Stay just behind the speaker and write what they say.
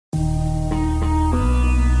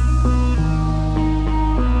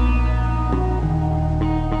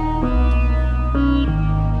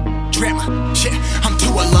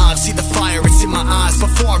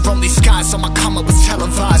are only skies, so my karma was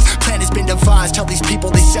televised. Plan has been devised, tell these people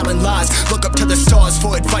they selling lies. Look up to the stars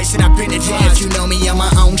for advice and I've been advised. You know me, I'm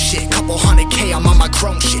my own shit, couple 100K, I'm on my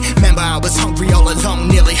grown shit. Remember I was hungry all alone,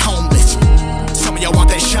 nearly homeless. Some of y'all want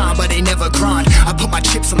that shine, but they never grind. I put my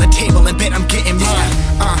chips on the table and bet I'm getting mine.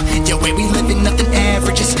 Yo, way we living, nothing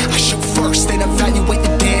averages. I shoot first, then evaluate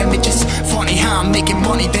the damages. Funny how I'm making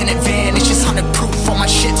money, then it vanishes. 100 proof, all my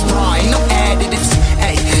shit's raw, ain't no additives.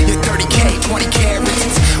 Hey, you're 30K, 20 carats.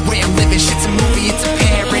 It's way I'm living, shit's a movie, it's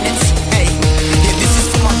apparent. It's, hey, yeah, this is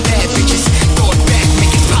for my bad bitches. Throw it back,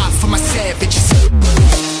 make it pop for my savages.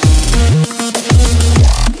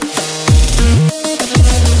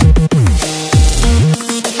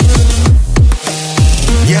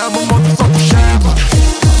 Yeah, I'm a motherfucking shabba.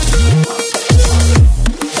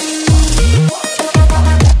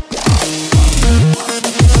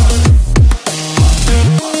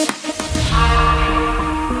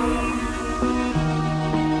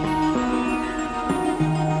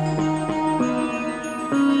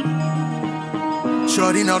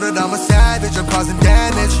 Shorty know that I'm a savage, I'm causing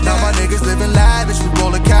damage. Now my niggas living lavish, we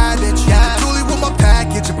roll a cabbage. Yeah, Julie with my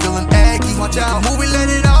package, I'm feeling eggy. Watch out, movie, let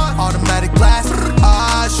it on. Automatic blast.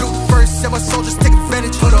 Shoot first, and my soldiers take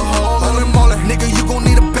advantage. Put a hole in Mauler. Nigga, you gon'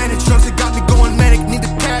 need a bandage. Drugs that got me going manic. Need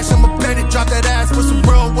the cash, I'm a bandit. Drop that ass for some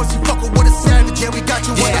real. Once you fuckin' with a savage, yeah, we got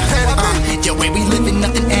you with a panic. Yo, way we living,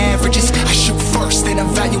 nothing averages. I shoot first, then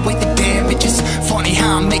evaluate the damages. Funny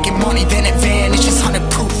how I'm making money, then it vanishes. 100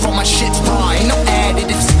 proof, all my shit's raw, ain't no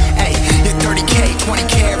additives. Hey, you're 30K, 20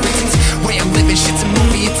 carats. It's way I'm living, shit's a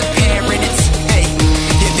movie, it's apparent. It's, hey,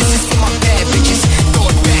 yeah, this is for my bad bitches. Throw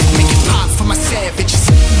it back, make it pop for my savages.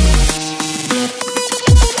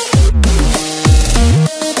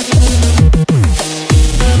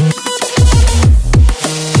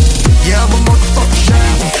 Yeah, I'm a motherfucking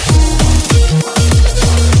shabba.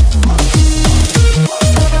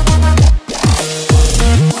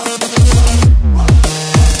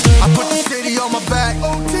 I put the city on my back.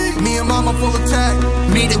 Me and mama full attack.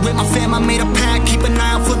 Made it with my fam, I made a pack. Keep an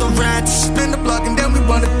eye out for the rats. Spin the block and then we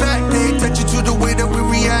run it back. Pay attention to the way that we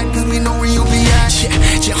react, cause we know where you'll be at.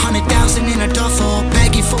 Yeah, 100,000 in a duffel.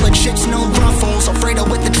 Baggie full of chips, no ruffles. Alfredo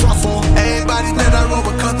with the truffle. Everybody that I roll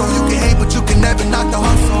with cutthroat. You can hate, but you can never knock the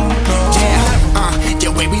hustle. Yeah,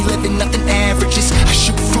 way we living, nothing averages. I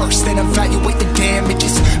shoot first, then evaluate the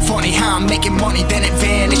damages. Funny how I'm making money, then it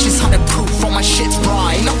vanishes. 100 proof, all my shit's raw,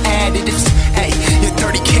 ain't no additives. Hey, you're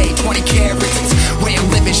 30K, 20 carats. It's way I'm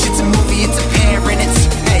living, shit's a movie, it's apparent. It's,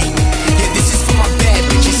 hey, yeah, this is for my bad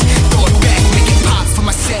bitches. Throw it back, make it pop for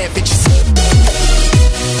my savages.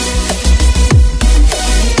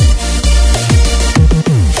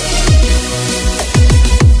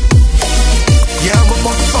 Yeah, I'm a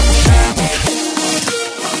motherfucking shabba.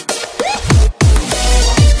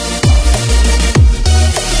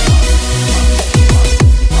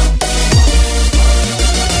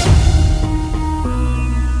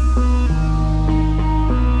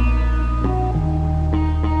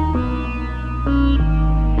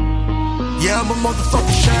 I'm a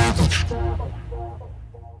motherfucking shabba.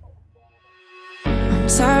 I'm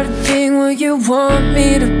tired of being what you want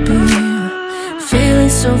me to be. Feeling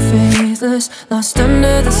so faithless, lost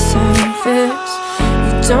under the surface.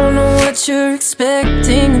 You don't know what you're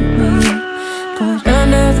expecting of me, but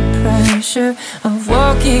under the pressure of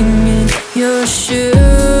walking in your shoes.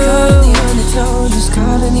 Caught in the undertow, just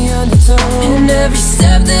caught in the undertow. And every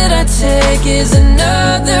step that I take is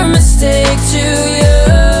another mistake to you.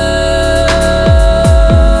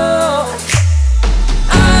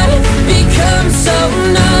 So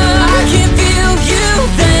numb, I can't feel you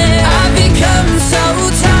there. I've become so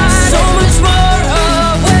tired, so much more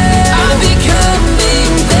aware. I'm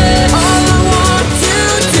becoming this. All I want to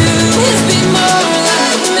do is be more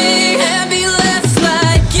like me and be less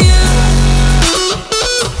like you.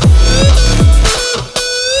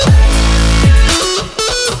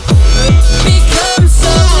 Become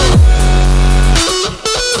so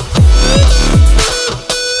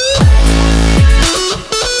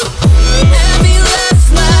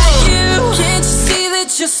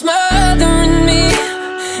you're smothering me,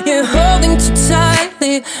 you're holding too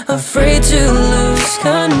tightly, afraid to lose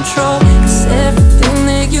control. Cause everything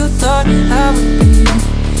that you thought I would be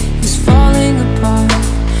is falling apart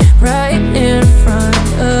right in front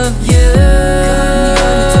of you.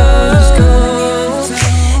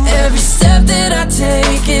 Every step that I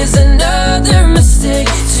take is another mistake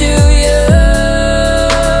to you.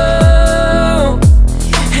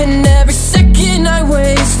 And every second I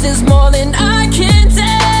waste is more than I can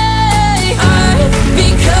take. I've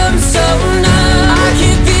become so numb, I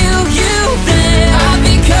can feel you there. I've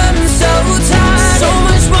become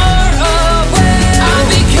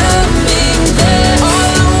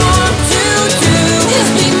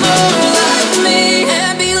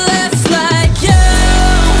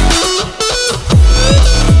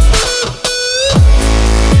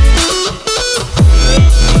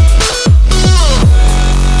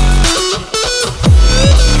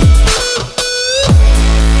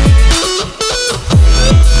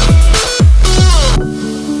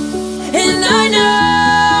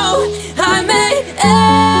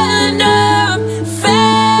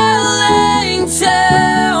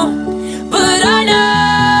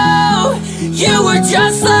You were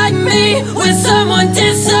just like me, with someone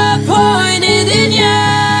disappointed in you.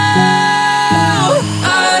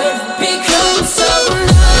 I've become so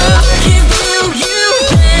numb, I can't feel you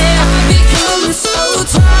there. I've become so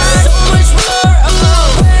tired, so much more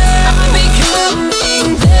aware. I'm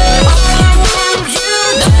becoming there. I want you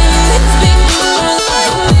there. Let's be more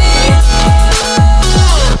like me.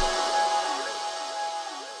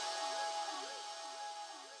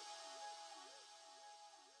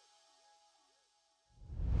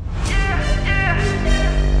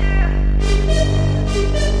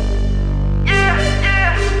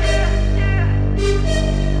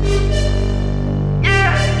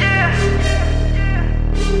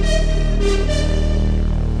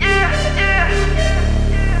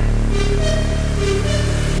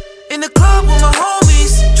 In the club with my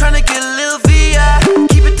homies, tryna get a little VI.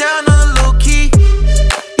 Keep it down on the low key.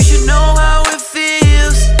 You should know how it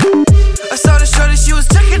feels. I saw the shorty, she was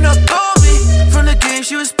checking up on me. From the game,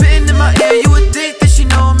 she was spitting in my ear. You would think that she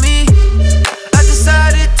know me. I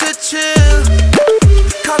decided to chill.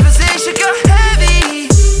 Conversation got heavy.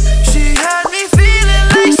 She had me feeling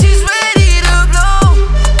like she's ready to blow.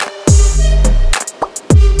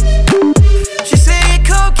 She said,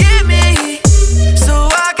 come get me. So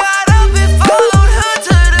I got up and followed her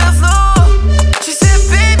to the floor. She said,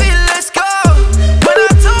 baby, let's go. When I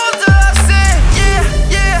told her, I said, yeah,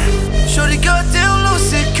 yeah. Shorty got down low,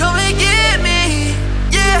 said, come and get me.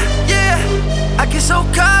 Yeah, yeah. I get so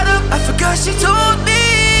caught up, I forgot she told me.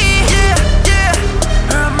 Yeah, yeah.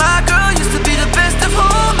 Her and my girl used to be the best of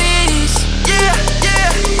homies. Yeah, yeah.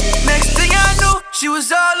 Next thing I knew, she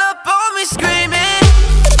was all up on me screaming.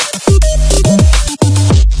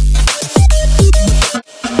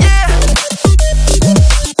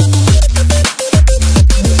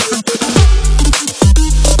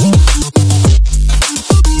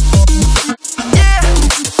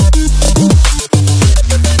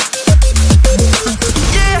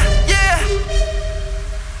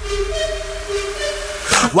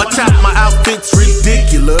 Watch out, my outfit's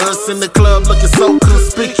ridiculous. In the club looking so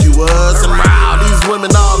conspicuous. And wow, these women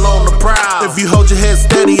all on the prowl. If you hold your head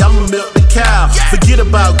steady, I'ma milk the cow. Forget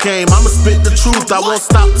about game, I'ma spit the truth. I won't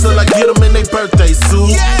stop till I get them in their birthday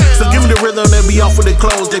suit. So give me the rhythm and be off with their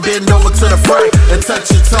clothes. They bend over to the front and touch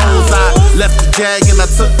your toes. I left the jag and I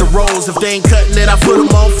took the rolls. If they ain't cutting it, I put them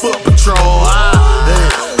on foot patrol.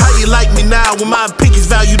 How you like me now when my pinky's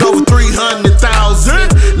valued over 300,000?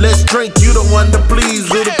 Let's drink, you the one to please.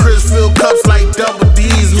 Little Chris fill cups like double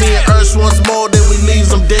D's. Me and Ursh once more, then we leave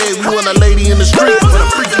them dead. We want a lady in the street, but a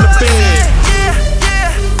freak in the bed. Yeah,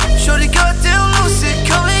 yeah. Shorty got down low, said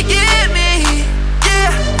come and get me. Yeah,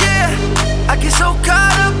 yeah. I get so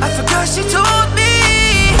caught up, I forgot she told me.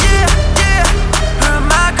 Yeah, yeah. Her and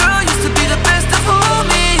my girl used to be the best of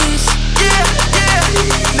homies. Yeah, yeah.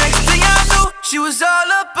 Next thing I knew, she was all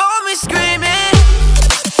up on me screaming.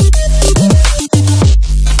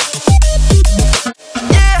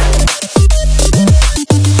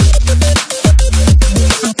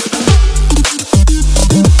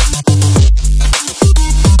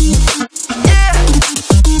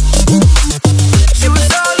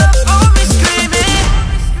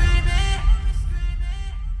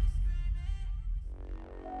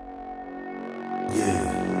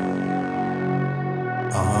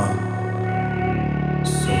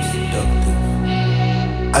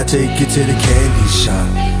 I take you to the candy shop.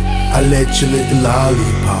 I let you lick the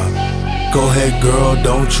lollipop. Go ahead, girl,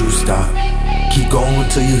 don't you stop. Keep going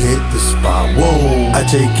till you hit the spot. Whoa. I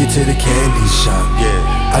take you to the candy shop.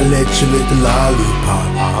 Yeah. I let you lick the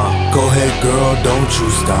lollipop. Go ahead, girl, don't you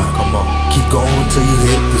stop. Come on. Keep going till you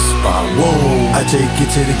hit the spot. Whoa. I take you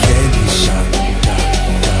to the candy shop.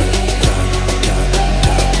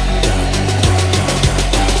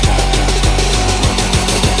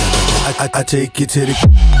 I take you to the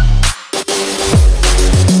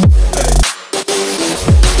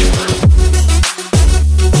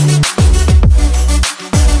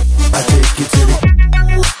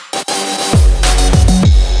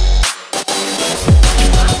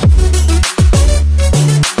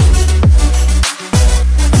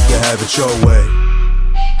have it your way.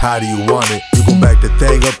 How do you want it? You gon' back the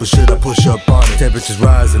thing up or should I push up on it? Temperatures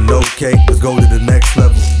rising, okay, let's go to the next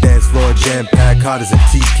level. Dance floor jam-packed, hot as a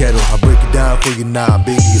tea kettle. I break it down for you now,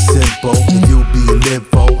 baby, it's simple. If you be an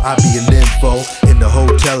info, I be an info. In the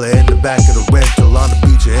hotel or in the back of the rental, on the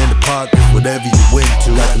beach or in the park, whatever you went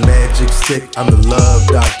to. Got the magic stick, I'm the love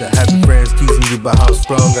doctor. Having friends teasing you about how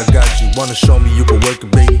strong I got you. Wanna show me you can work it,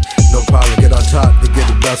 baby? No problem, get on top, they get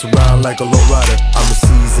to bounce around like a low rider. I'm a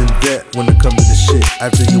seasoned vet when it comes to the shit.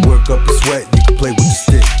 After you work up a sweat, you can play with the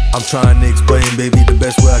stick. I'm trying to explain, baby, the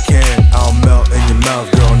best way I can. I'll melt in your mouth,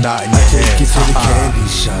 girl, not in your hand. I take you to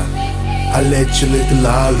let you lick the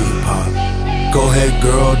lollipop. Go ahead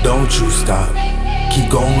girl, don't you stop.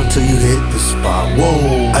 Keep going till you hit the spot.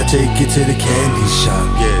 Whoa, I take you to the candy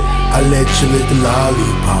shop. Yeah, I let you lick the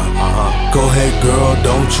lollipop. Go ahead girl,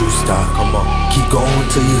 don't you stop. Come on, keep going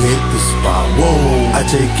till you hit the spot. Whoa, I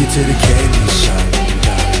take you to the candy shop.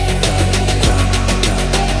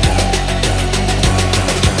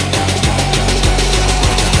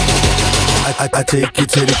 I take you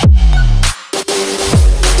to the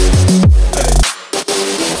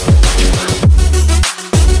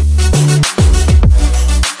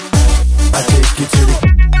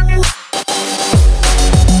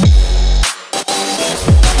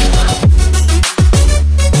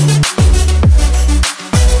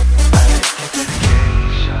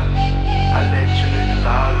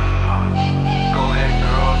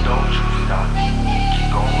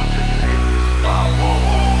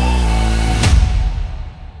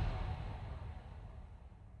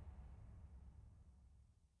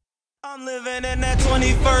I'm living in that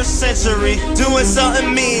 21st century, doing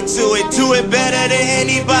something mean to it. Do it better than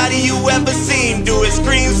anybody you ever seen. Do it,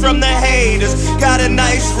 screams from the haters, got a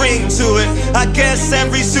nice ring to it. I guess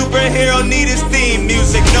every superhero need his theme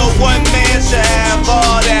music. No one man should have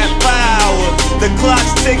all that power. The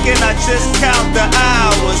clock's ticking, I just count the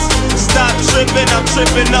hours. Stop tripping, I'm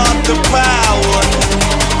tripping off the power.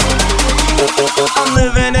 I'm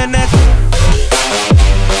living in that.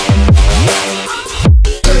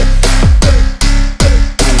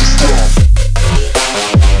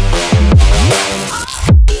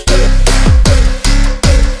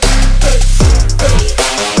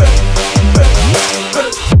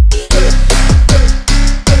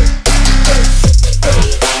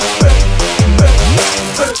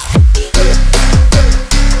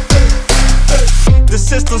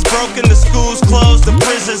 System's broken, the school's closed, the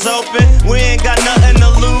prison's open. We ain't got nothing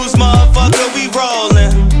to lose, motherfucker, we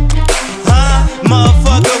rollin'. Huh?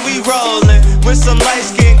 Motherfucker, we rollin'. With some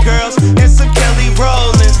light-skinned girls and some Kelly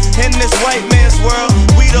Rollins. In this white man's world,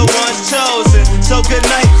 we the ones chosen. So good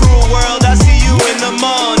night, cruel world, I see you in the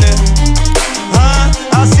morning. Huh?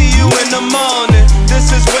 I'll see you in the morning.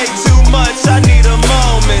 This is way too much, I need a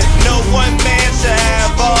moment. No one man should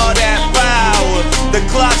have all that power. The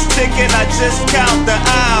clock's ticking, I just count the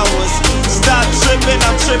hours. Stop tripping,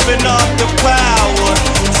 I'm tripping off the power.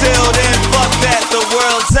 Till then, fuck that, the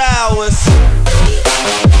world's ours.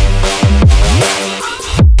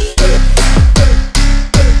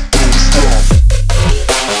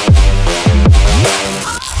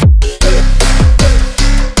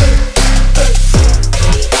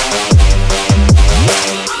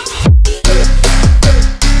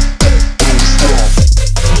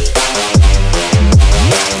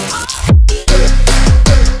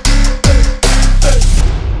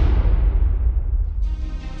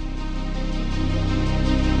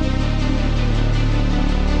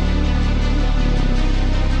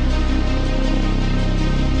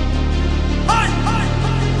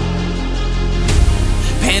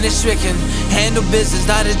 Stricken, handle business,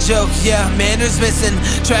 not a joke, yeah, manners missing,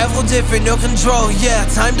 travel different, no control, yeah,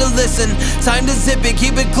 time to listen, time to zip it,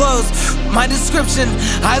 keep it closed, my description,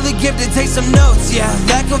 highly gifted, take some notes, yeah,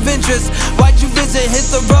 lack of interest, why'd you visit, hit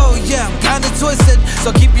the road, yeah, I'm kinda twisted,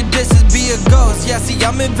 so keep your distance, be a ghost, yeah, see,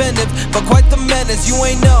 I'm inventive, but quite the menace, you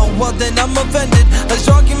ain't know, well then I'm offended, let's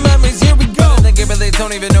jog your memories, here we go. They give it, they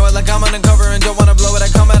don't even know it, like I'm undercover and don't wanna blow it, I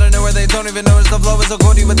come out of nowhere, they don't even notice the flow is so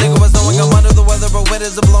cold, you would think it was snowing, I'm under the weather, but wind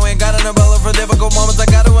is blowing, got an umbrella for difficult moments, I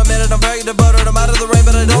gotta admit it, I'm very devoted, I'm out of the rain,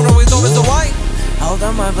 but I don't always know it's the white. Hold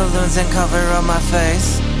on my balloons and cover up my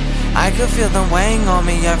face, I could feel them weighing on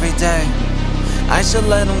me every day, I should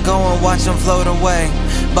let them go and watch them float away,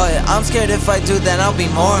 but I'm scared if I do then I'll be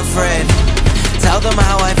more afraid. Tell them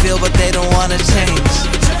how I feel but they don't wanna change,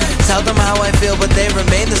 tell them how I feel but they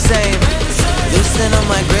remain the same, loosen on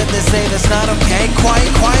my grip, they say that's not okay, quiet,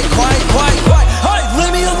 quiet, quiet, quiet, quiet, hey,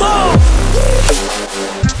 leave me alone!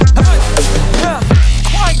 Hey, yeah,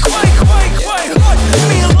 quiet, quiet, quiet, quiet, leave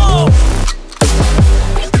me alone!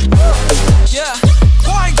 Yeah,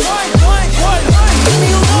 quiet, quiet, quiet, quiet, leave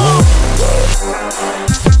me alone!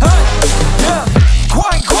 Hey, yeah,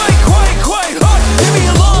 quiet, quiet, quiet, quiet, leave me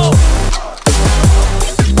alone!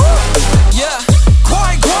 Yeah,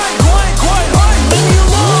 quiet, quiet, quiet, quiet, leave me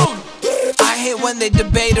alone! I hate when they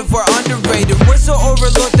debate if we're underrated. We're so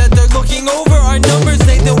overlooked that they're looking over our numbers.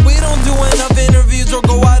 They that we don't do enough interviews or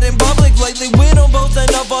go out in public lately. We don't post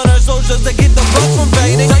enough on our socials to get the buzz from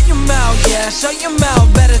fading. Shut your mouth, yeah, shut your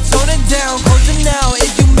mouth. Better tone it down, close it now.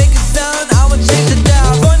 If you make a sound, I'ma change it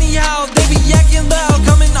down. Funny how they be yakking loud,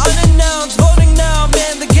 coming unannounced, voting now.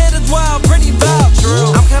 Man, the kid is wild, pretty foul.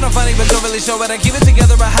 True, I'm kinda funny, but don't really show it. I keep it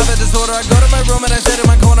together, I have a disorder. I go to my room and I sit in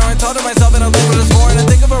my corner. I talk to myself and I live with this for. And I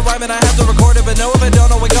think of a rhyme and I have to record it, but no, if I don't,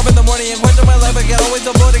 I'll wake up in the morning and question my life. I get always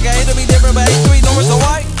avoiding. I hate to be different, but I hate to ignore, so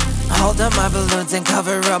why? Hold up my balloons and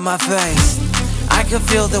cover up my face. I can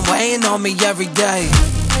feel them weighing on me every day.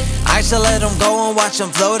 I should let them go and watch them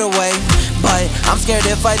float away, but I'm scared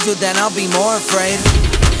if I do, then I'll be more afraid.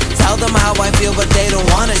 Tell them how I feel, but they don't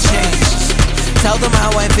wanna change. Tell them how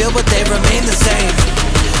I feel, but they remain the same.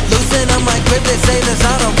 Loosen up my grip, they say that's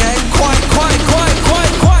not okay. Quiet, quiet, quiet,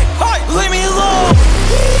 quiet, quiet. Hey, leave me alone.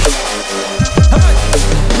 Hey,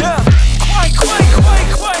 yeah. Quiet, quiet,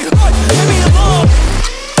 quiet, quiet. Leave me alone.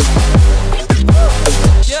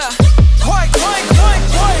 Yeah. Quiet, quiet, quiet,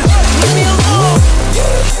 quiet. Leave me alone.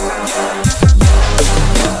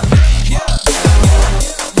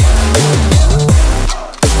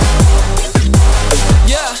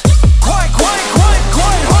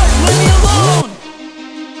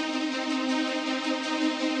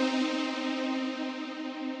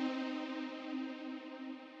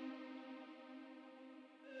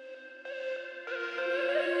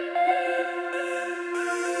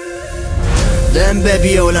 Then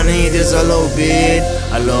baby all I need is a little bit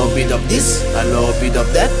of this, a little bit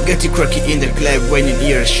of that. Get you croaky in the club when you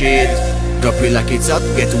hear shit. Drop it like it's hot,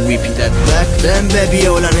 get to whipping that back. Then baby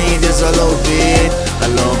all I need is a little bit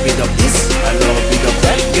of this, a little bit of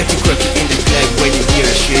that. Get you croaky in the club when you hear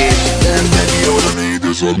shit. Then baby all I need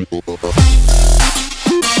is a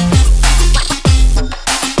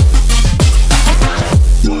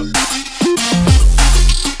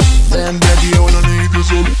Then baby all I need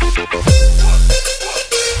is a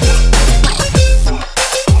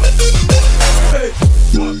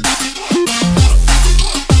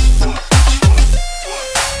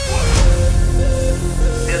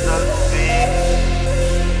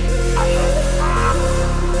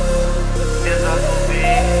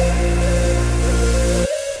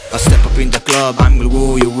in the club, I'm gonna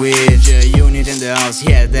woo you with yeah, unit in the house,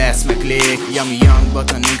 yeah, that's my clique. Yeah, I'm young,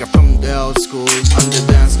 but a nigga from the old school. On the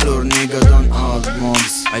dance floor, nigga, don't old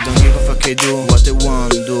moms. I don't give a fuck, I do what I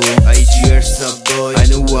want to do. I eat yours up, boy, I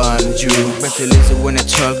don't want you. Better listen when I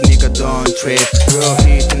talk, nigga, don't trip. Bro,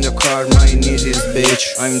 heat in the car, my knees is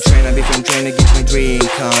bitch. I'm trying to become trying to get my drink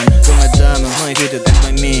on. So my diamond, my fitted and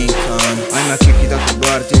my mink on. I'ma kick it out the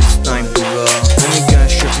bar, it's time to go. When you got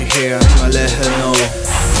shit to hear, I'ma let her know.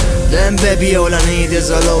 Then baby all I need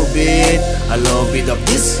is a little bit of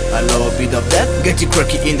this, a little bit of that. Get you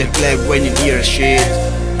croaky in the club when you hear shit.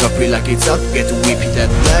 Drop it like it's hot, get to whip it that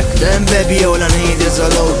back. Then baby all I need is a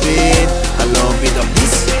little bit of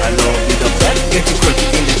this, a little bit of that. Get you croaky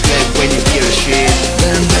in the club when you hear shit.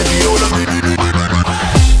 Then baby all I need is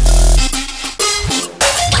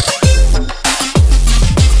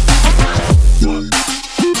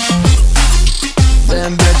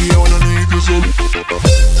Then baby all I need is a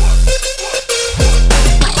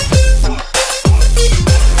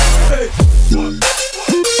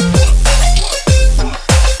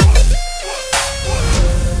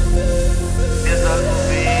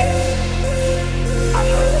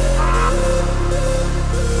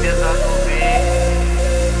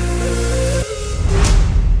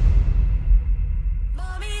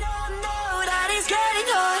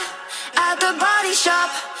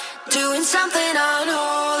doing something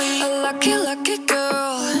unholy. A lucky, lucky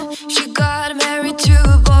girl. She got married to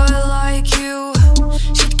a boy like you.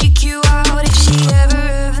 She'd kick you out if she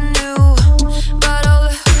ever knew. But all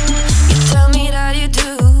you tell me that you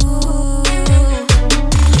do.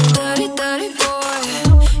 Dirty, dirty boy.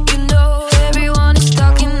 You know everyone is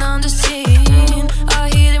talking on the scene. I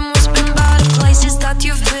hear them whispering about the places that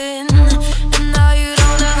you've been. And now you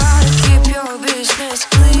don't know how to keep your business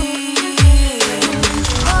clean.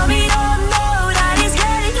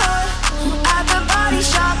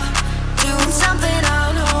 Something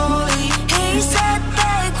unholy. He said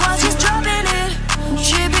that while she's dropping it,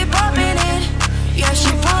 she be popping it. Yeah,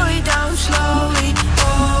 she pull it down slowly.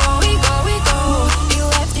 Oh, we go. He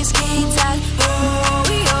left his kids at home,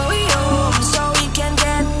 so he can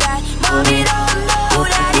get that. Mommy don't know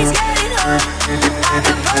that he's getting hurt at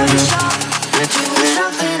the body shop, doing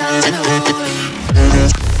something unholy.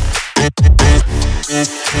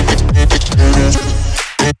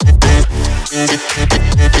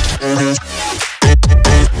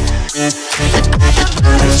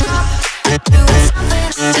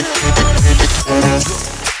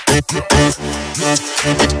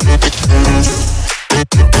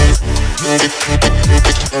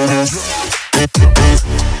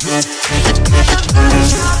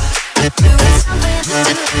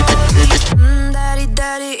 Daddy,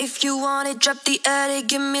 daddy, if you want it, drop the attic.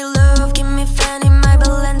 Give me love, give me Fanny, my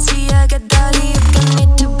Balenciaga daddy. You can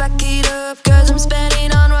need to back it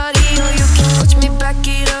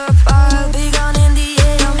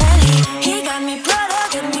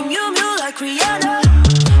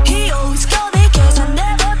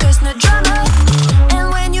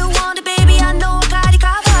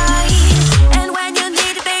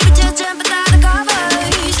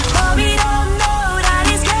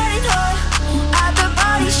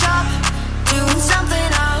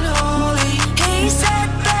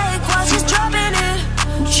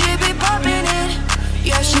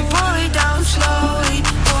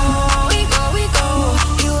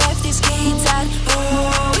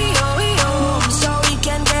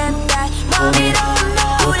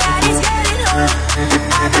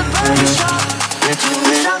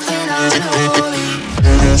doing something unholy.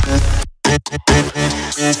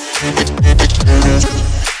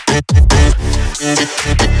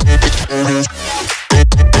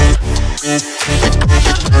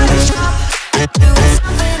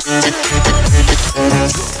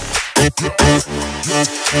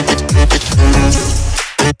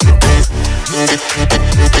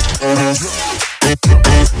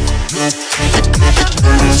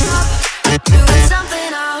 Doing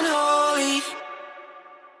something unholy.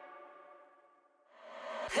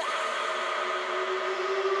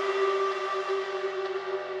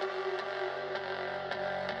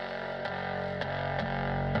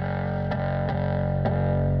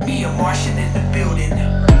 Me and Marshen in the building.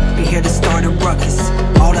 We here to start a ruckus.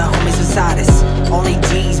 All the homies beside us. Only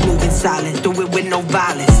G's moving silent. Do it with no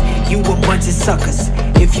violence. You a bunch of suckers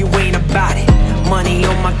if you ain't about it. Money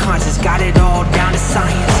on my conscience, got it all down to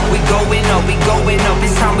science. We going up, we going up,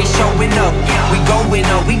 it's time we showing up. We going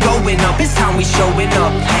up, we going up, it's time we showing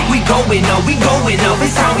up. We going up, we going up,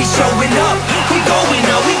 it's time we showing up. We going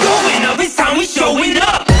up, we going up, it's time we showing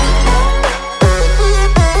up.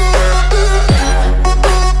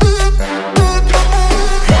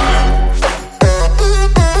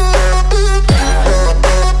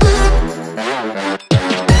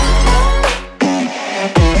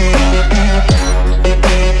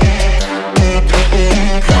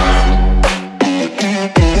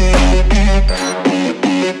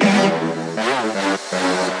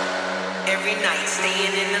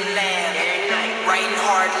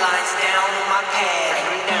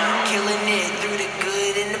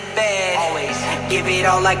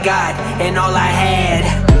 All I got and all I had.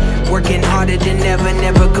 Working harder than ever,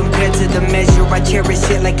 never compared to the measure. I cherish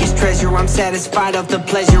it like it's treasure. I'm satisfied of the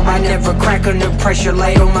pleasure. I never crack under pressure.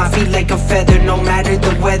 Light on my feet like a feather. No matter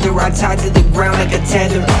the weather, I'm tied to the ground like a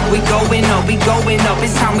tether. We going up, we going up.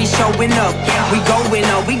 It's time we showing up. We going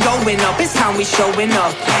up, we going up. It's time we showing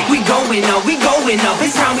up. We going up, we going up.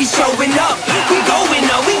 It's time we showing up. We going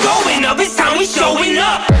up, we going up. It's time we showing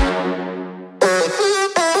up.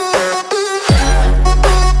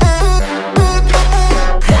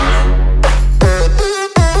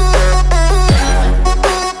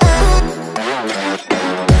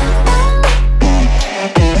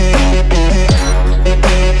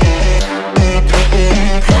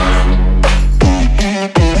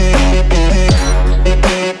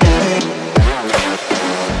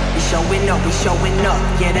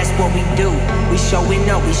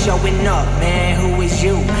 We showing up, man, who is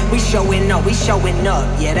you? We showing up,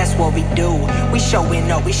 yeah, that's what we do. We showing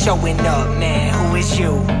up, man, who is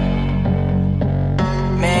you?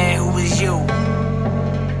 Man, who is you?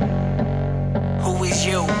 Who is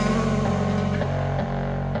you?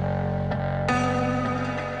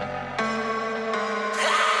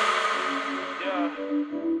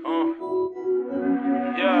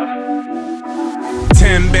 Yeah.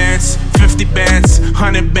 10 bands, 50 bands,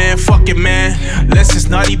 100 band, fuck it, man. Let's just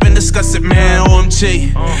not even discuss it, man.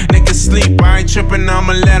 OMG, niggas sleep, I ain't tripping,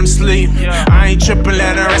 I'ma let them sleep. I ain't tripping,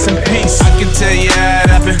 let her rest in peace. I can tell you how it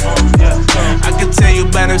happened. I can tell you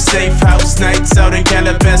about them safe house nights out in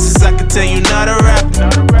Calabasas. I can tell you not a rap.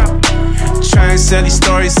 Try and sell these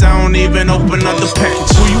stories, I don't even open up the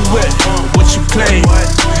package. Who you with? What you claim?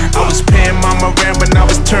 I was paying mama rent when I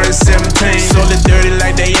was turning 17. Sold it dirty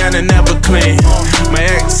like Diana, never clean. My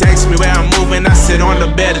ex asked me where I'm moving, I said on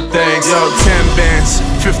the better things. Yo, 10 bands,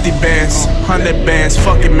 50 bands, 100 bands,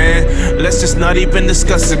 fuck it, man. Let's just not even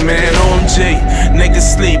discuss it, man. OMG,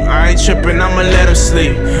 niggas sleep, I ain't tripping, I'ma let them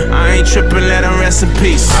sleep. I ain't tripping, let them rest in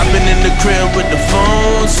peace. I've been in the crib with the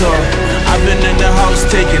phones off. I've been in the house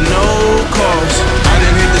taking no calls. I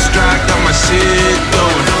done hit the strike, got my shit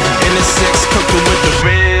going. In the six, cooking with the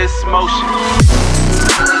wrist motion.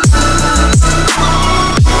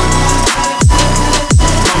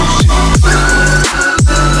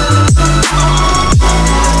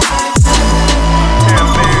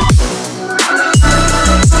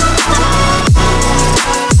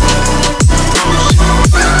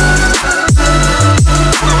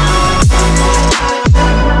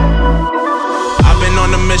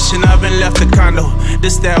 I've been left the condo.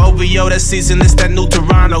 This that OVO, that season, this that new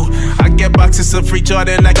Toronto. I get boxes of free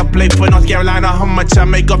Jordan like I play for North Carolina. How much I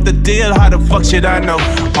make off the deal, how the fuck should I know?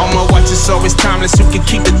 All my watches always timeless, you can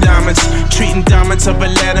keep the diamonds. Treating diamonds of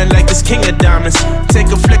Atlanta like it's king of diamonds. Take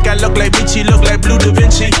a flick, I look like Richie, look like Blue Da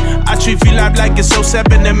Vinci. I treat V-Live like it's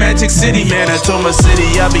 07 in Magic City. Man, I told my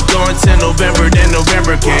city I'll be going till November. Then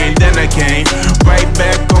November came, then I came right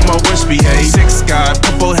back on my worst behave. 6 God,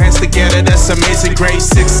 put both hands together, that's amazing grace.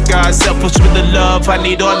 6 God, selfish with the love, I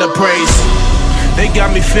need all the praise. They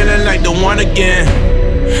got me feeling like the one again.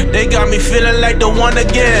 They got me feeling like the one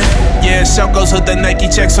again. Yeah, Shokos with the Nike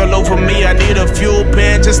checks all over me. I need a fuel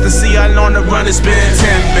pen just to see how long the run has been.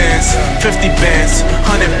 10 bands, 50 bands,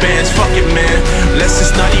 100 bands, fuck it, man. Let's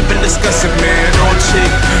just not even discuss it, man. On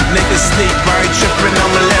cheap, niggas sleep. I ain't trippin',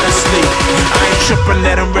 I'ma let him sleep. I ain't trippin',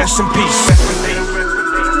 let him rest in peace.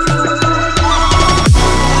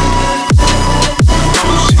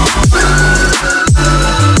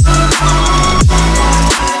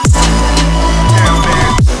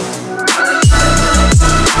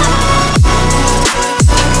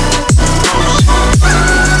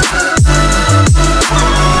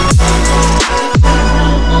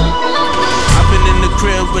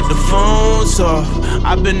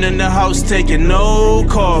 I've been in the house taking no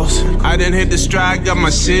calls. I done hit the stride, got my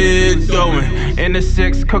shit going. In the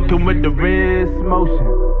 6, cooking with the wrist motion.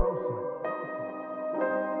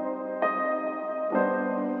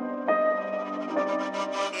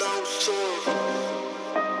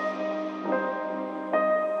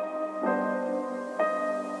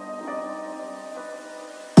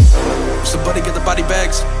 Somebody get the body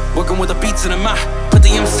bags, working with the beats in them. Put the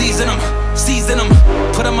MCs in them, season them.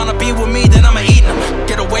 Put them on a beat with me, then I'ma eat them.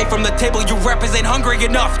 Get away from the table, you rappers ain't hungry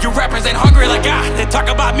enough. You rappers ain't hungry like they talk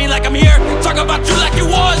about me like I'm here. Talk about you like you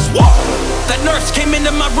was. Whoa. That nurse came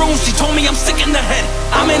into my room, she told me I'm sick in the head.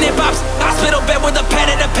 I'm in N.E.B's hospital bed with a pen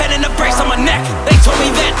and a brace on my neck. They told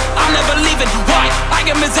me that I'm never leaving. Why? I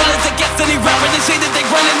am as ill as it gets any rapper. They say that they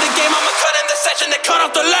run in the game, I'ma cut in the session, they cut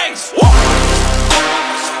off the legs. Whoa.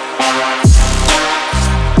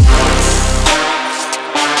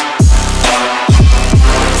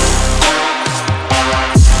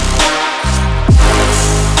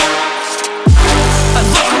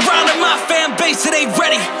 It ain't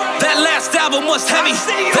ready. That last album was heavy.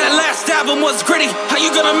 That last album was gritty. How you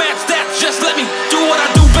gonna match that? Just let me do what I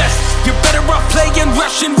do best. You're better off playing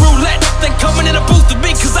Russian roulette than coming in a booth with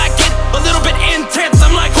me, cause I get a little bit intense.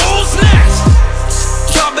 I'm like, who's next?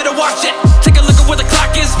 Y'all better watch it. Take a look at where the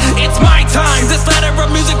clock is. It's my time. This ladder of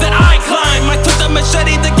music that I climb. I took the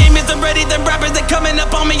machete. The game isn't ready. Then rappers they coming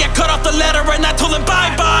up on me. I cut off the ladder and I told them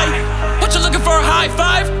bye-bye. What you looking for? A high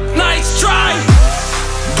five? Nice try.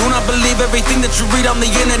 Do not believe everything that you read on the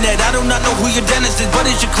internet. I do not know who your dentist is, but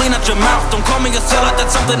you should clean out your mouth. Don't call me a sellout,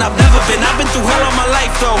 that's something I've never been. I've been through hell all my life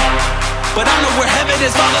though, but I know where heaven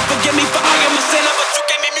is. Father, forgive me for I am a sinner, but you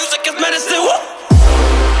gave me music as medicine. Woo!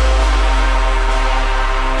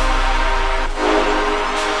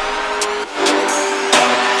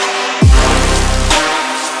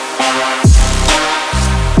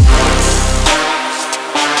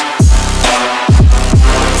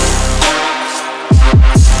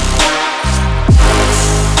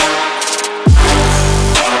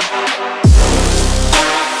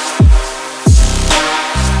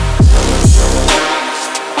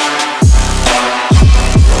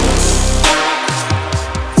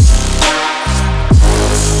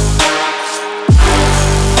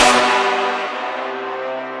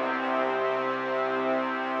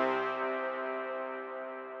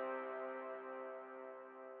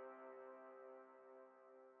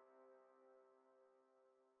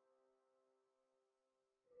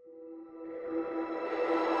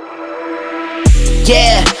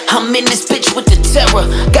 Yeah, I'm in this bitch with the terror.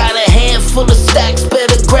 Got a handful of stacks,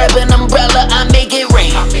 better grab an umbrella, I make it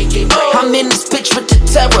rain. I'm in this bitch with the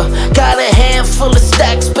terror. Got a handful of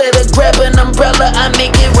stacks, better grab an umbrella, I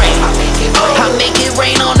make it rain. I make it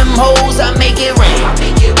rain on them hoes, I make it rain.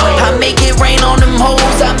 I make it rain on them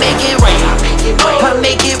hoes, I make it rain. I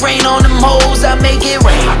make it rain on them hoes, I make it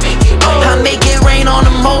rain. I make it rain on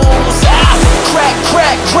them hoes. Crack,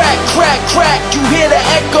 crack, crack, crack, crack, you hear the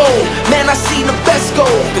echo. Man, I seen the best go,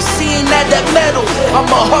 cause seeing that metal. I'm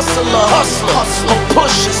a hustler, a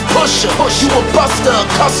pusher's pusher. You a buster, a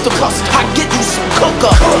customer. I get you some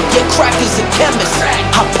cooker. Your crack is a chemist.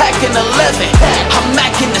 I pack an 11, I'm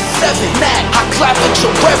macking the 7. I clap at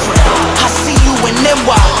your reverend. I see you in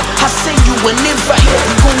NY, I send you an invite.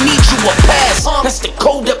 We gon' need you a pass, that's the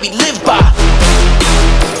code that we live by.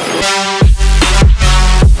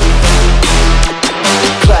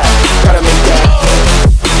 Gotta make that.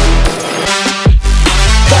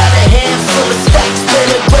 Got a handful of stacks,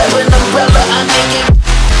 better grab an umbrella, I make it.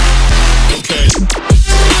 Okay.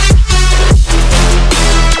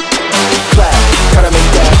 Clap, gotta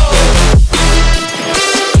make that.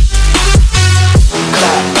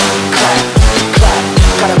 Clap, clap, clap,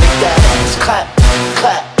 gotta make that. Clap,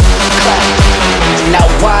 clap, clap. Now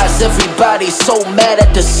why is everybody so mad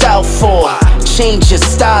at the South for? Change your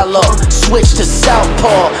style up, switch to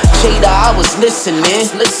Southpaw. Jada, I was listening.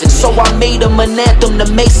 So I made him an anthem to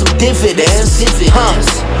make some dividends.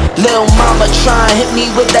 Lil' mama try and hit me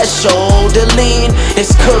with that shoulder lean.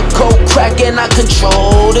 It's Kirk Coke crack and I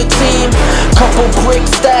control the team. Couple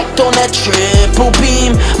bricks stacked on that triple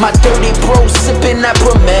beam. My dirty bro sipping that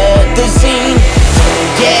promethazine.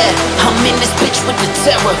 Yeah, I'm in this bitch with the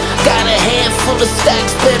terror. Got a handful of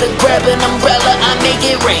stacks, better grab an umbrella, I make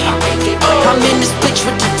it rain. I'm in this bitch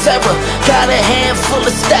with the terror. Got a handful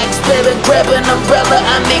of stacks, better grab an umbrella,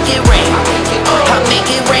 I make it rain. I make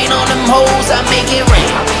it rain on them hoes, I make it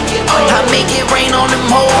rain. I make it rain on them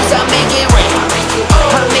hoes, I make it rain.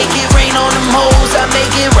 I make it rain on them hoes, I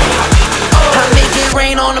make it rain. I make it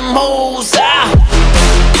rain on them hoes,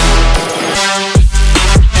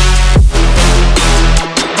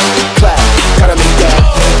 Gotta make that.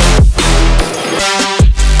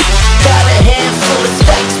 Got a handful of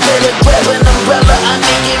stacks, better grab an umbrella, I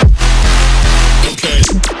make it.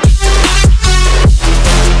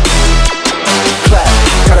 Clap,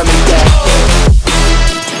 gotta make that.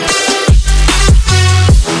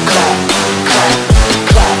 Clap, clap,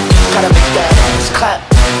 clap, gotta make that. Just clap,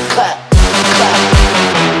 clap, clap.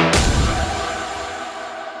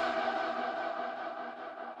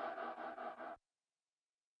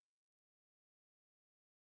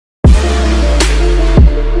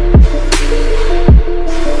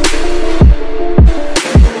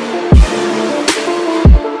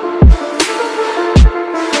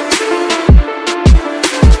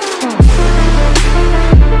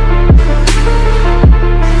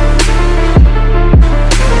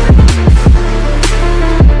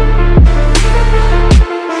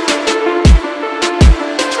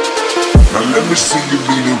 Let me see you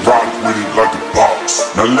lean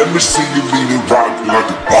and rock like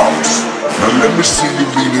a boss. Now let me see you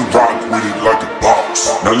lean and rock with it like a boss.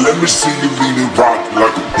 Now let me see you lean and rock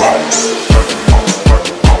like a boss.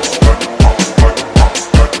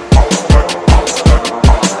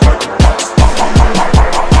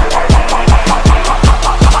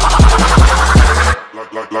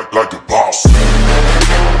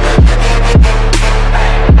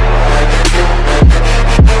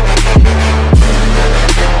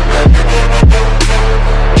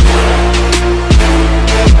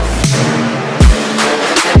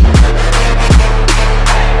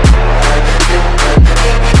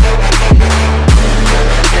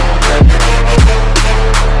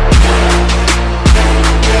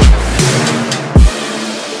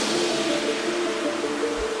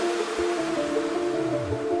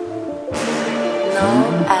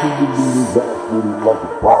 Like a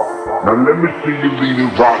boss. Now let me see you lean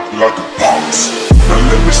and rock like a boss. Now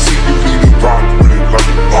let me see you lean and rock with it like a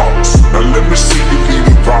boss. Now let me see you lean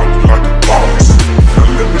and rock like a boss. Now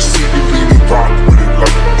let me see you lean and rock with it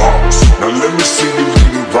like a boss. Now let me see you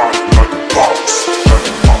lean and rock like a boss.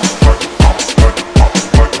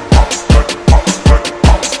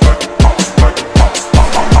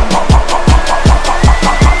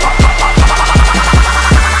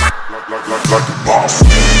 Like a boss.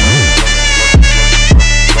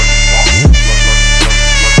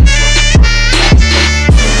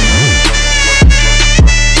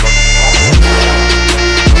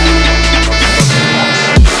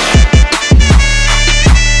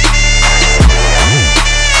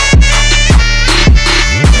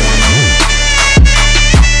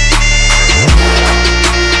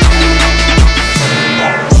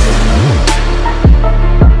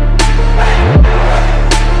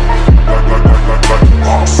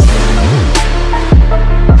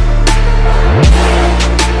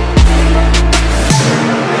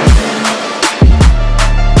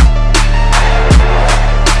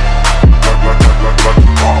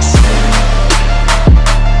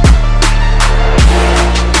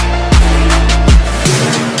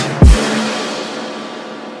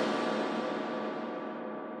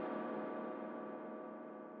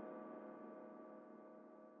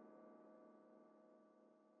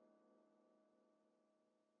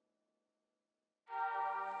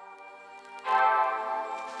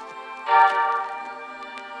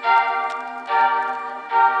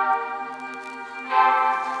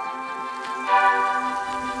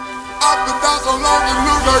 So long it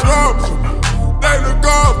look like love to me. They look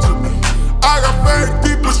up to me. I got fake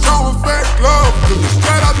people showing fake love to me.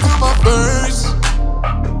 Straight out to my face.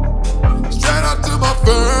 Straight out to my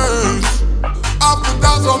face. Up and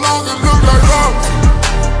down so long it look like love to me.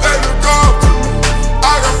 They look up to me.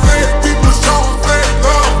 I got fake people showing fake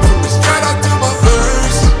love to me. Straight out to my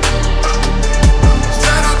face.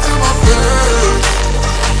 Straight out to my face.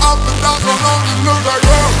 Up and down so long it look like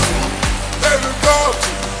love to me. They look up to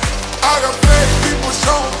me. I got fake people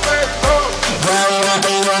showing fake love.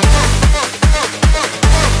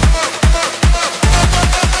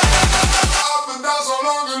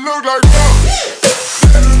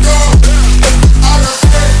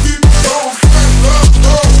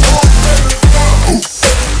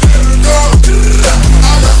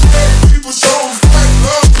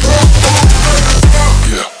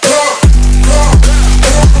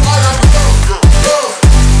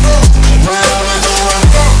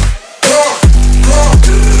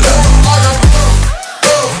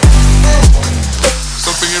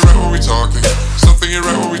 think you're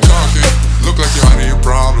right when we talking. Look like you're hiding your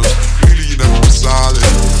problems. Really, you never been solid.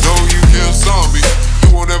 Know you can't solve me.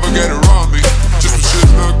 You won't ever get around me. Just when shit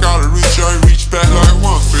look out of reach, I reach back like 1-3,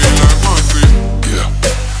 like 1-3. Yeah.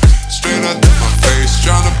 Straight out to my face,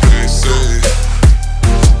 tryna play safe.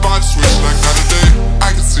 Body switch like not a day.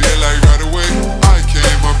 I can see it like right away. I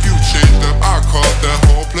came up, you changed up. I called that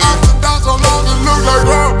whole place. I've been down so long it look like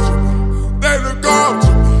love to me. They look up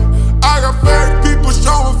to me. I got fake people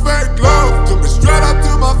showing fake love to me. Straight out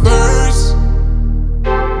to my face.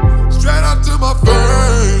 Straight out to my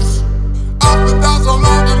face. I've been down so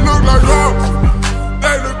long it look like love to me.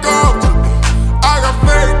 They look up to me. I got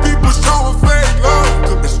fake people showing fake love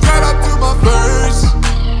to me. Straight out to my face.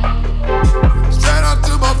 Straight out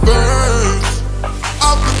to my face.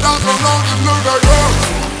 I've been down so long it look like love to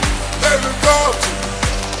me. They look up to me.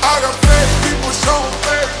 I got fake people showing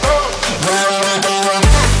fake love to me.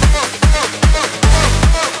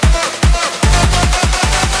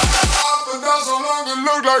 I've been down so long it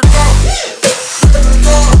look like love. They look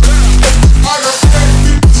up to me. I got fake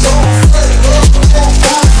people showing fake love. They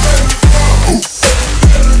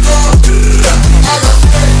look up to me. I got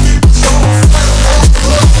fake people showing fake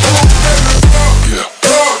love. Yeah.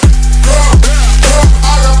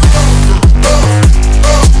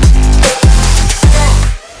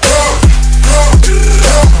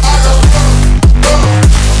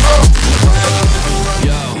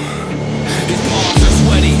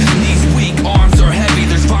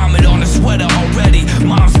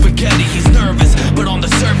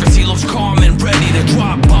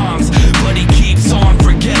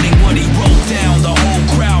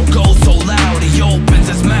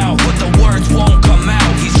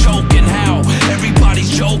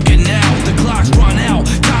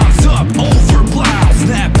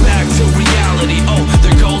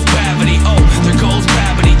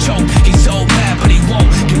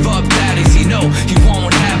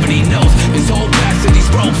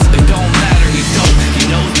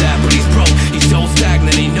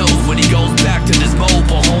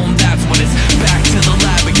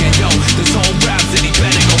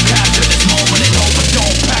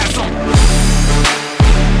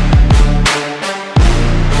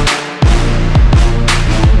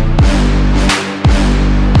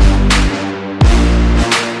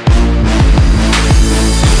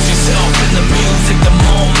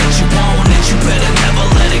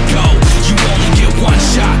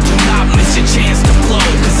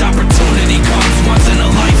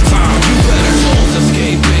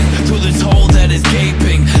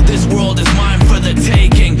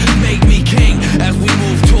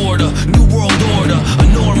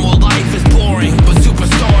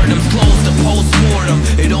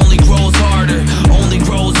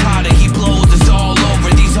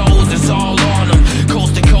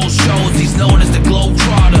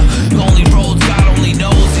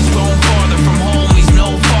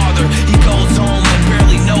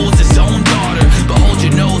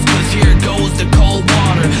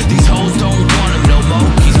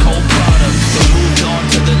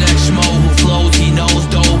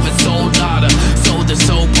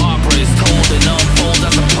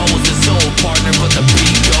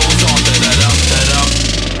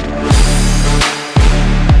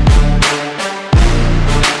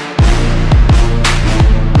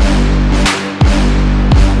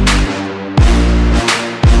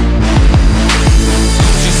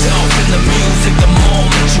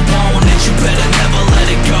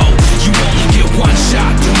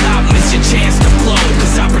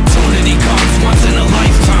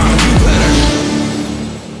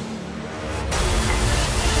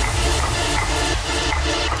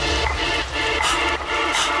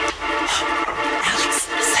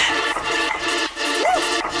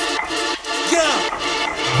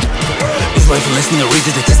 listening to read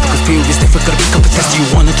the test because fear is difficult to pick up a test. You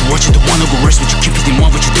wanted to watch it, don't wanna go rest. Would you keep it in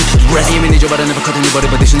mind what you do to the rest? I am in a job but I never cut anybody,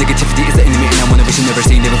 but this negativity is the enemy and I wanna vision never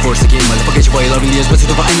seen, never force again. Motherfucker, you loving the years, but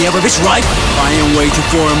you don't find any other bitch, right? I am waiting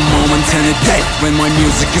for a moment and a day when my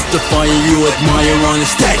music is the fire you admire on the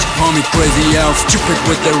stage. Call me crazy elf, stupid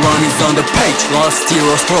with the rhymes on the page. Lost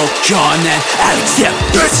heroes, Prokyon and Alixsep,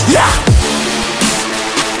 yeah!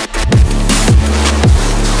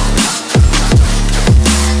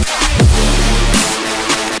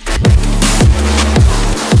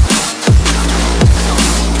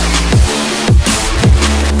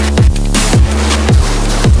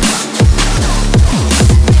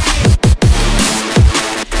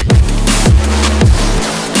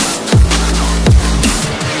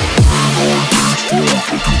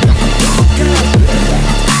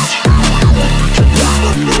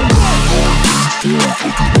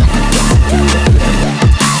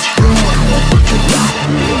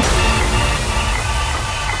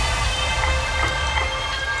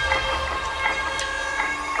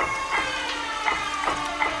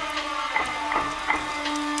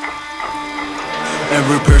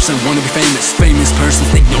 person wanna be famous. Famous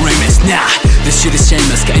persons ignoramus. Nah, this shit is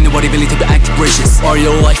shameless. Got nobody willing to be acting gracious. Or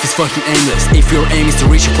your life is fucking aimless. If your aim is to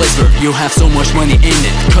reach a place where you have so much money in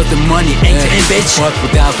it, cause the money ain't the aim, bitch. But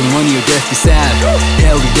without the money you're death be sad.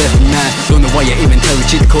 Hell you death be mad. Don't know why I even tell you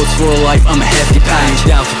cheat codes for a life. I'm a hefty package.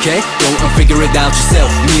 Doubt, okay? Go and figure it out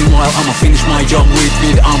yourself. Meanwhile I'ma finish my job with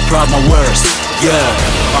beat. I'm proud my worst. Yeah,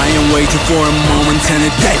 I am waiting for a moment and a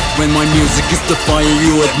day when my music is the fire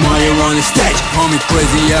you admire on the stage. Homie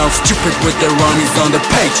crazy elf, stupid with the rhymes on the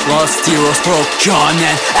page. Lost heroes, Prokyon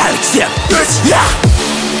and Alixsep, bitch, yeah!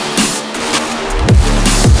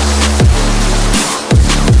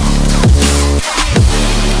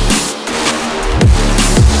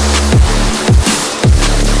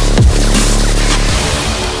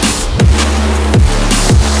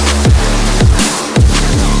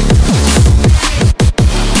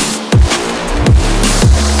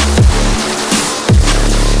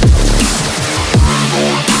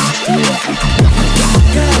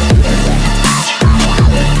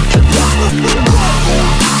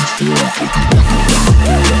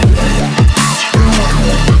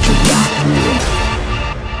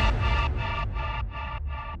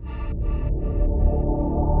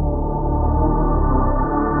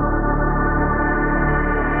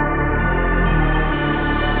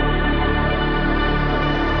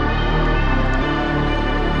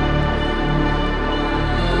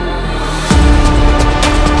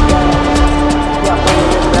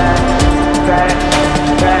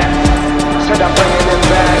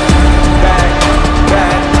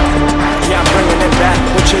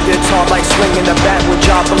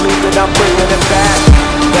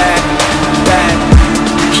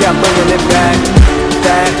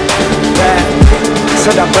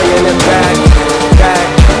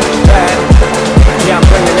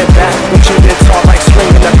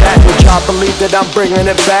 I'm bringing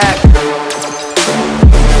it back.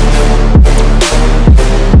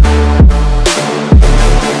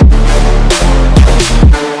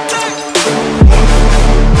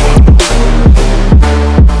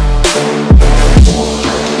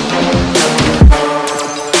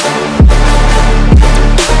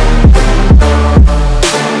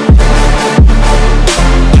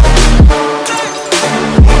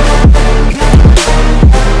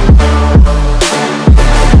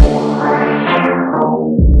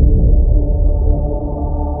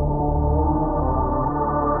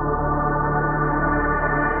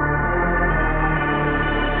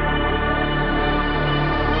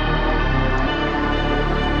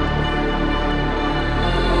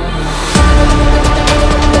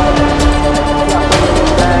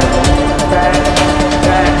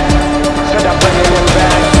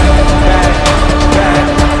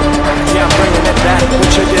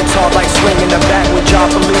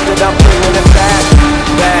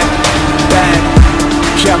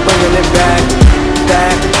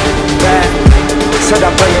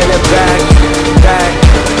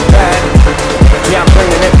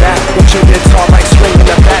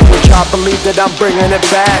 I'm bringing it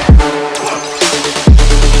back.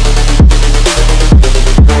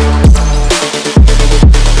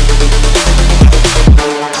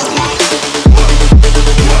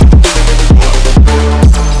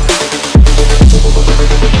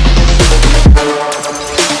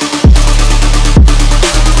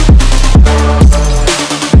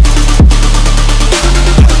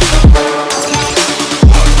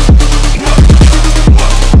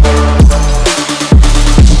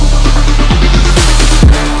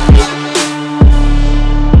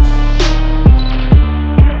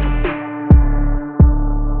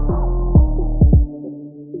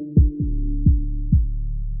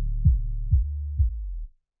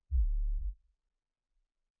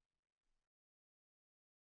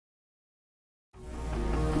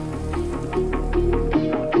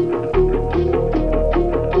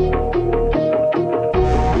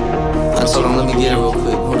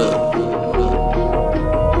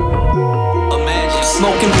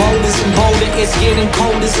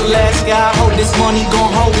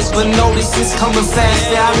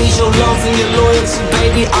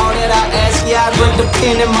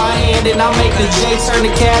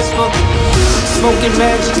 Smoking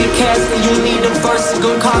magic and casting, you need a verse, it's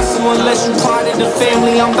gon' cost you unless you part of the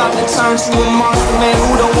family. I'm about to turn to a monster, man,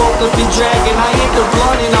 who done woke up the dragon. I hit the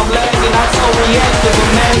blunt and I'm lagging, I so reactive.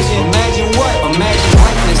 Imagine what? Imagine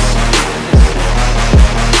greatness.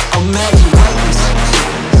 Imagine greatness.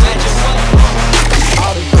 Imagine what?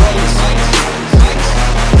 All the greatest.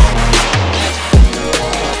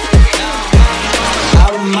 Out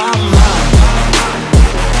of my mind.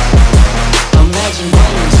 Imagine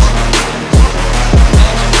greatness.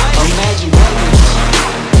 Imagine greatness.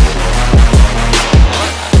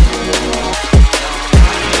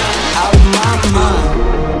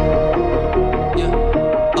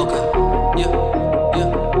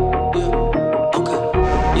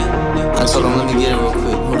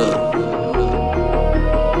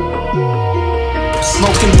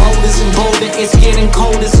 shoulders emboldened. It's getting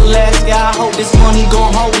cold as Alaska. I hope this money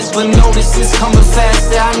gon' hold us, but notice it's coming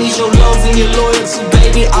faster. I need your love and your loyalty,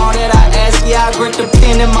 baby. All that I ask, yeah, I grip the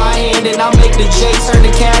pen in my hand and I make the J turn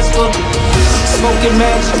to Casper. Smoking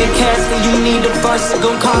magic and casting, you need a verse to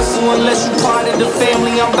go constant. Unless you part of the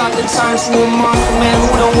family, I'm about to turn to a monster. Man, who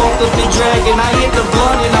done walk up the dragon? I hit the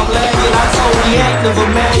blunt and I'm lagging. I told Reaktive,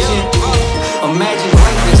 imagine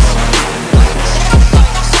greatness.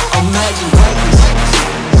 Imagine greatness.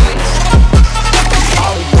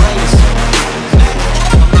 All the greatest.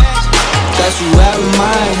 Got you out of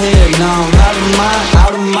my head, now I'm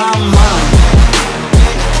out of my mind.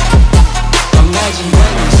 Imagine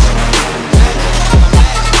greatness.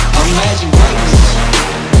 Imagine greatness.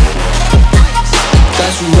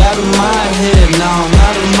 Got you out of my head, now I'm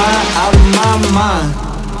out of my mind.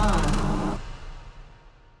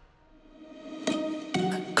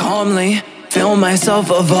 Calmly feel myself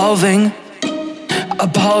evolving,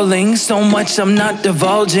 appalling, so much I'm not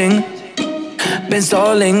divulging. Been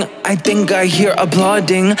stalling, I think I hear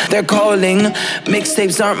applauding. They're calling,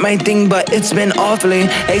 mixtapes aren't my thing, but it's been awfully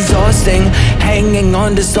exhausting. Hanging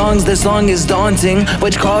on to songs this long is daunting,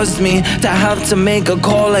 which caused me to have to make a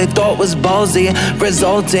call I thought was ballsy,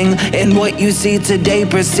 resulting in what you see today.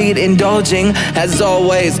 Proceed indulging, as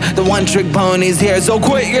always, the one-trick pony's here, so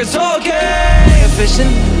quit your talking.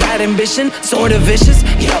 Efficient, bad ambition, sort of vicious,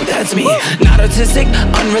 yup, that's me. Not artistic,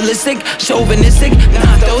 unrealistic, chauvinistic,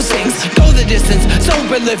 not those things. Go the distance, so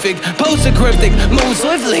prolific, post-cryptic, move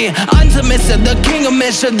swiftly, unsubmissive, the king of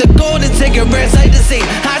mission, the golden ticket, rare sight to see.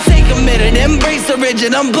 I stay committed, embrace the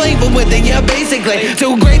rigid, I'm playful with it, yeah, basically.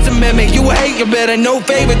 Too great to mimic, you hate your better, no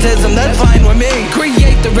favoritism, that's fine with me.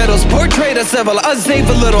 Create the riddles, portray the civil, unsafe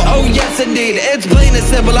a little, oh yes indeed, it's plain and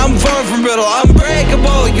simple, I'm far from brittle,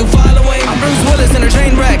 unbreakable, you following? I'm Bruce Willis in a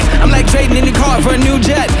train wreck, I'm like trading in your car for a new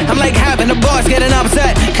jet, I'm like having a boss getting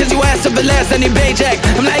upset, cause you asked for less than your paycheck,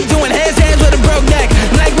 I'm like doing handstands with a broke neck,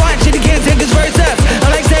 I'm like watching the kids take his first steps,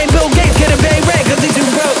 I'm like saying Bill Gates get a pay rent cause he's too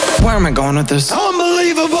broke. Where am I going with this?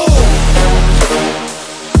 Unbelievable!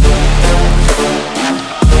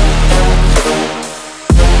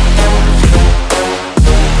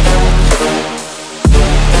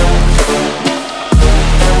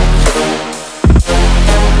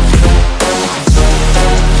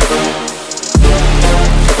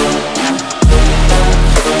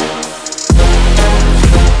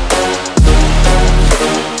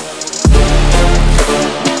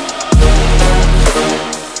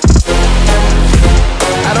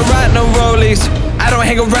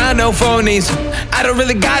 Hang around no phonies, I don't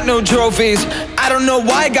really got no trophies. I don't know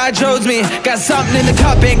why God chose me. Got something in the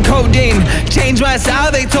cup and codeine. Changed my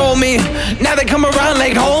style, they told me. Now they come around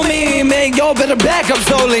like homie. Man, y'all better back up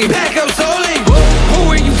slowly. Back up slowly.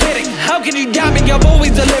 Who are you kidding? How can you doubt me? I've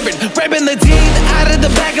always delivered. Ripping the teeth out of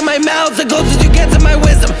the back of my mouth. The closest you get to my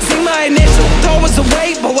wisdom. See my initial thought was a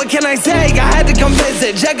wait, but what can I say? I had to come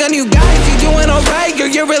visit. Check on you guys, you doing alright?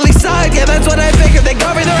 You're really suck. Yeah, that's what I figured. They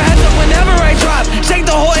cover their heads up whenever I drop. Shake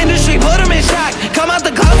the whole industry, put them in shock. Come out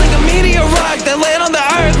the clouds like a meteor rock. Then land on the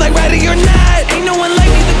earth like ready or not. Ain't no one like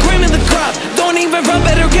me, the cream of the crop. Don't even run,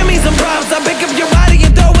 better give me some props. I pick up your body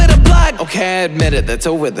and throw it a block. Okay, I admit it, that's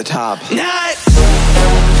over the top. Not.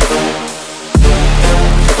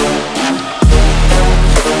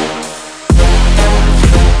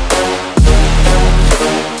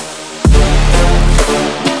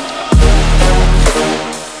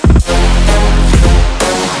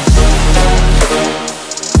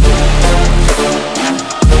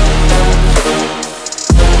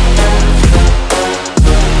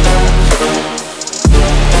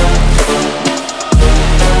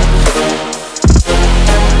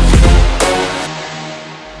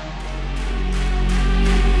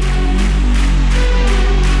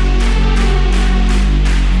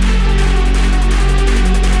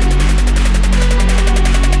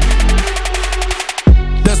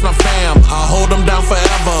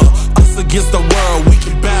 Against the world, we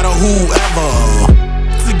can battle whoever.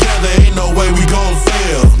 Together ain't no way we gon'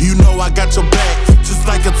 fail. You know I got your back, just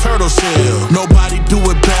like a turtle shell. Nobody do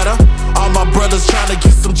it better. All my brothers tryna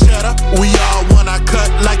get some cheddar. We all wanna cut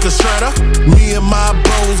like a shredder. Me and my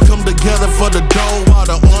bros come together for the dough. While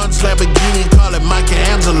the orange Lamborghini call it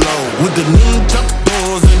Michelangelo. With the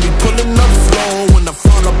Ninja-Os and we pulling up slow. When I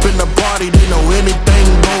fall up in the party, they know anything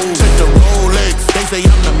goes. Check the Rolex, they say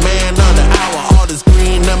I'm the man of the hour. All this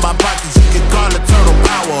green in my pockets, you can call it turtle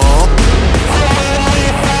power.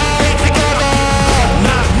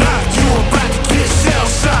 Knock, knock, you about to get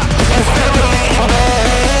shell-shocked.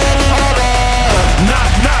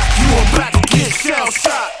 Knock, knock, you about to get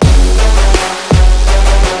shell-shocked.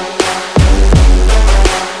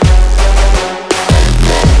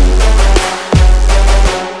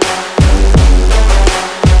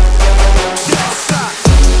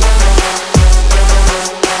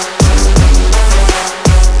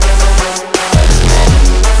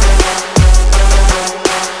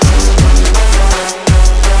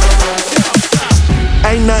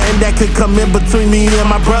 could come in between me and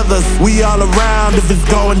my brothers. We all around if it's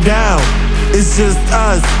going down. It's just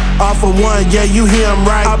us, all for one, yeah, you hear him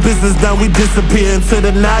right. Our business done, we disappear into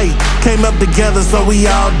the night. Came up together, so we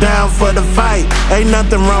all down for the fight. Ain't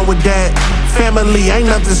nothing wrong with that. Family, ain't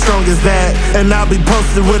nothing strong as that. And I'll be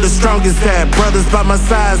posted with the strongest at. Brothers by my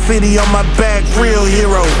side, city on my back, real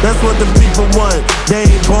hero. That's what the people want. They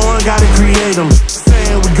ain't born, gotta create them.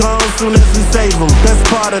 Saying we gone soon as we save them. That's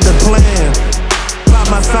part of the plan. By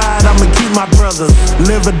my side, I'ma keep my brothers.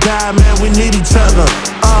 Live or die, man, we need each other.